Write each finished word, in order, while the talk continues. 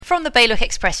From the Bailiwick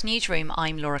Express newsroom,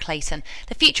 I'm Laura Clayton.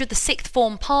 The future of the sixth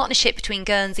form partnership between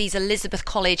Guernsey's Elizabeth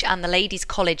College and the Ladies'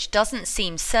 College doesn't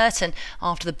seem certain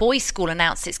after the boys' school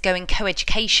announced it's going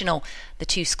co-educational. The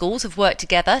two schools have worked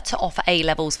together to offer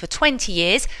A-levels for 20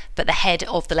 years, but the head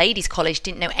of the Ladies' College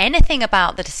didn't know anything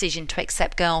about the decision to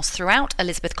accept girls throughout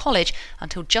Elizabeth College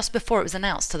until just before it was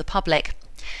announced to the public.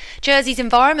 Jersey's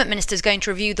Environment Minister is going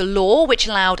to review the law which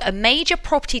allowed a major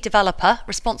property developer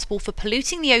responsible for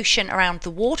polluting the ocean around the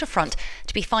waterfront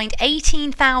to be fined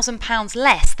 £18,000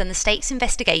 less than the state's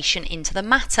investigation into the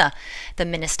matter. The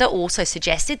minister also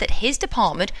suggested that his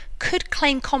department could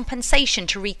claim compensation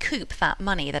to recoup that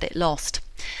money that it lost.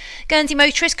 Guernsey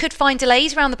motorists could find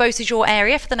delays around the Beausejour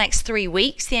area for the next 3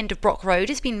 weeks. The end of Brock Road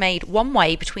has been made one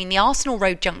way between the Arsenal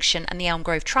Road junction and the Elm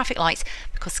Grove traffic lights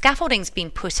because scaffolding's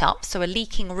been put up so a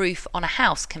leaking roof on a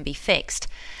house can be fixed.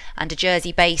 And a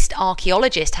Jersey-based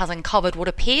archaeologist has uncovered what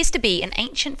appears to be an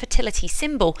ancient fertility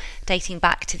symbol dating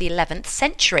back to the 11th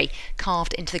century,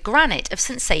 carved into the granite of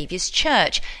St Saviour's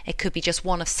Church. It could be just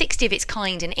one of 60 of its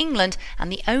kind in England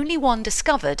and the only one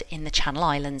discovered in the Channel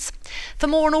Islands. For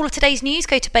more on all of today's news,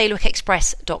 go to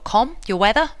bailiwickexpress.com. Your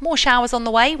weather, more showers on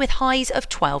the way with highs of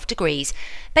 12 degrees.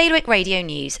 Bailiwick Radio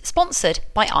News, sponsored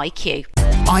by IQ.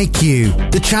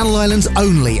 IQ, the Channel Islands'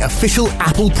 only official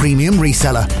Apple premium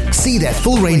reseller. See their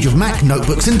full range of Mac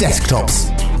notebooks and desktops.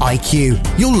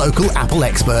 IQ, your local Apple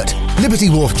expert. Liberty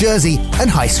Wharf, Jersey and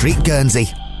High Street, Guernsey.